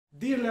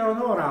Dear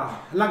Leonora,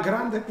 la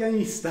grande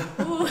pianista.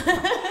 Wow.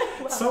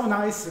 So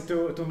nice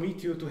to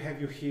meet you, to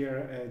have you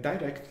here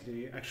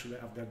directly, actually,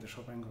 after the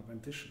Chopin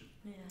competition.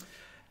 Yeah.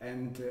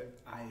 And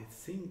I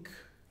think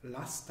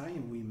last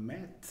time we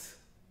met,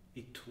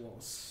 it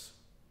was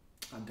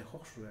at the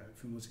Hochschule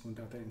für Musik und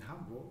Theater in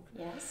Hamburg.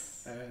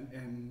 Yes.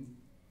 And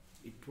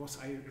it was,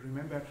 I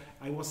remember,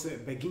 I was a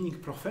beginning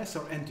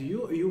professor, and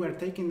you were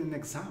taking an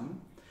exam.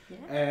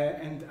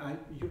 Yeah. And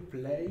you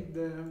played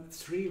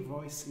three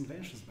voice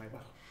inventions by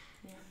Bach.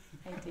 Yeah,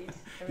 I did.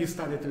 You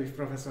studied with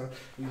Professor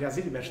Ilya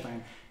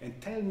Zilberstein.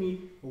 And tell me,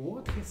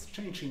 what has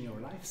changed in your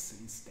life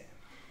since then?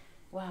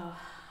 Wow.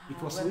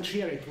 It was Well, which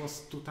year? It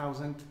was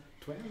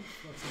 2012 or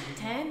something?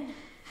 10,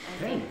 I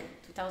 10? think.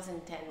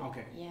 2010.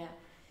 Okay. Yeah.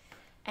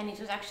 And it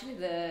was actually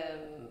the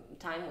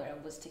time where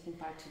I was taking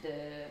part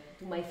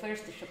to my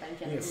first Chopin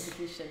piano Yes.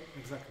 competition.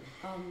 Exactly.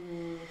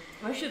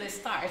 Where should I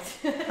start?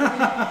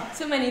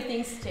 So many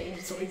things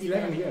changed. So since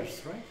 11 then.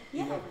 years, right?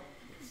 Yeah, 11.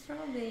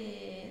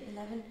 probably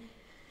 11.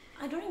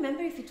 I don't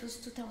remember if it was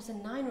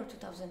 2009 or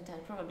 2010,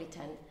 probably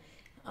 10.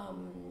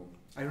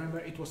 I remember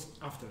it was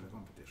after the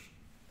competition.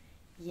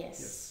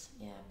 Yes,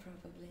 yeah,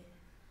 probably.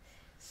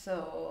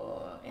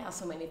 So, yeah,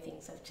 so many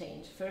things have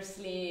changed.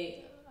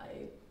 Firstly,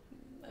 I've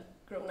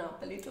grown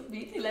up a little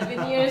bit,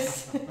 11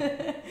 years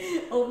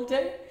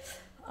older.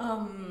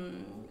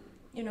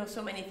 You know,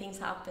 so many things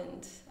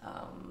happened,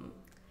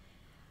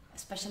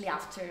 especially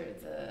after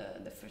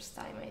the first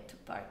time I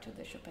took part to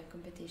the Chopin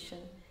competition.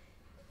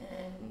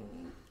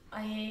 And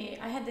I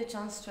had the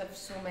chance to have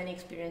so many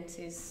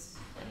experiences,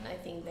 and I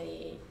think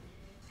they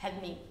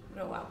helped me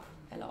grow up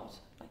a lot,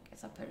 like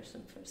as a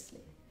person, firstly.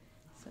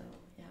 So,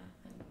 yeah,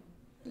 I'm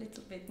a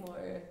little bit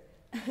more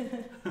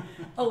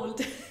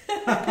old,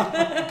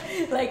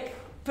 like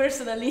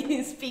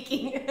personally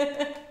speaking,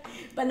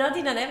 but not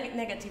in a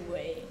negative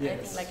way. Yes. I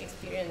think like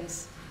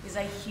experience is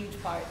a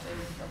huge part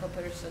of a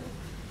person.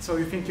 So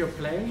you think your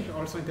playing,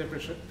 also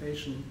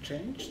interpretation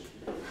changed?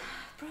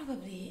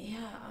 Probably,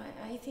 yeah.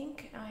 I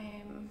think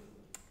I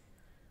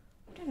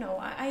don't know.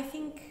 I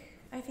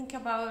think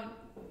about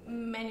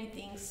many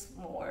things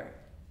more.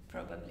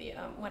 Probably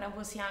when I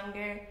was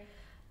younger,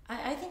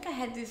 I think I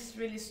had this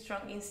really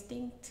strong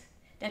instinct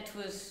that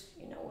was,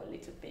 you know, a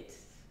little bit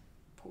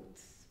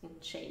put in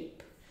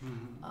shape.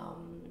 Mm-hmm.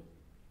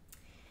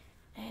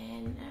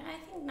 And I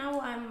think now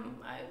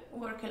I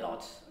work a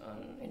lot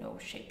on, you know,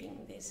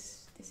 shaping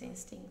this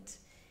instinct.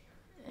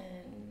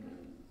 And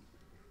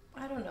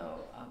I don't know.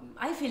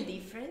 I feel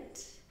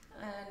different,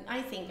 and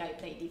I think I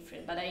play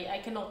different, but I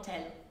cannot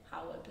tell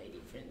how I play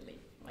differently.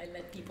 I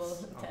let people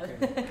tell.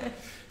 Okay.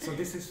 So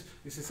this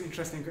is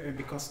interesting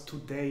because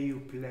today you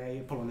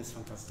play Polonaise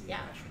Fantastique.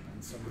 Yeah.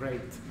 It's a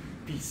great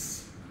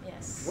piece.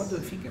 Yes. What do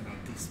you think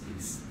about this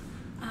piece?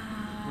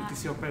 What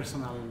is your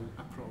personal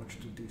approach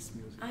to this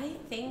music? I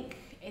think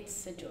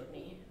it's a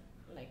journey,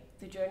 like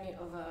the journey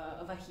of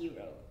a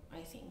hero.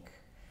 I think.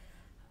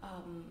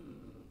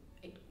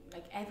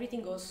 Like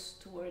everything goes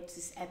towards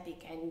this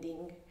epic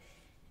ending,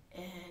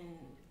 and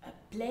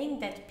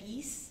playing that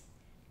piece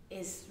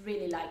is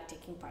really like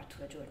taking part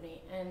to a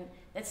journey, and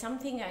that's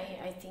something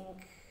I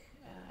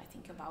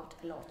think about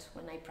a lot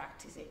when I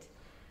practice it,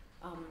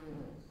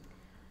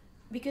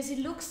 because it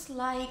looks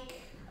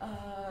like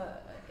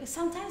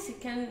sometimes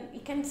it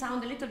can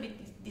sound a little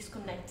bit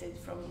disconnected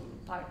from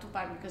part to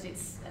part because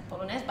it's a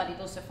Polonaise, but it's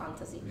also a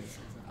fantasy. Yes,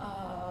 exactly.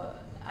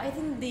 I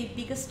think the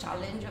biggest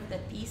challenge of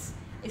that piece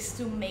is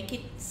to make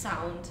it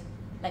sound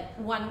like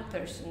one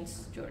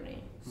person's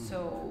journey,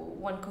 so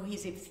one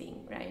cohesive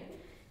thing, right?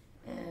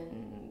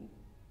 And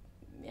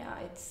yeah,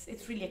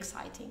 it's really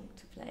exciting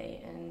to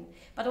play,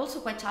 but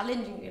also quite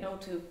challenging, you know,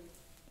 to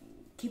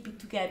keep it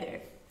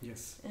together.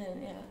 Yes.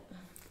 And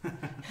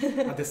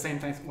yeah. At the same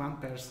time, one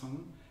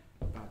person,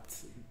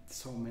 but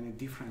so many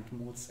different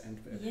moods and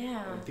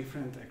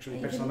different actually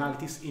Even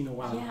personalities in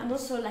one. Yeah, and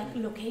also like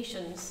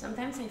locations.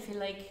 Sometimes I feel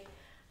like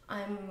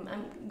I'm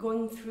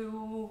going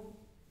through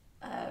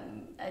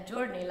a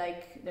journey.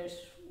 Like there's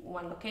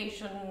one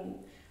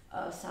location,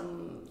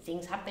 some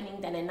things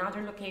happening, then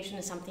another location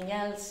is something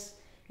else.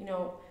 You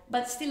know,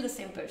 but still the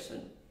same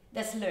person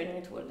that's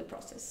learning toward the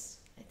process,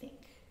 I think.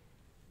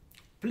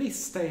 Please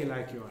stay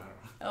like you are.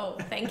 Oh,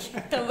 thank you.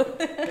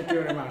 Thank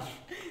you very much.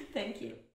 Thank you.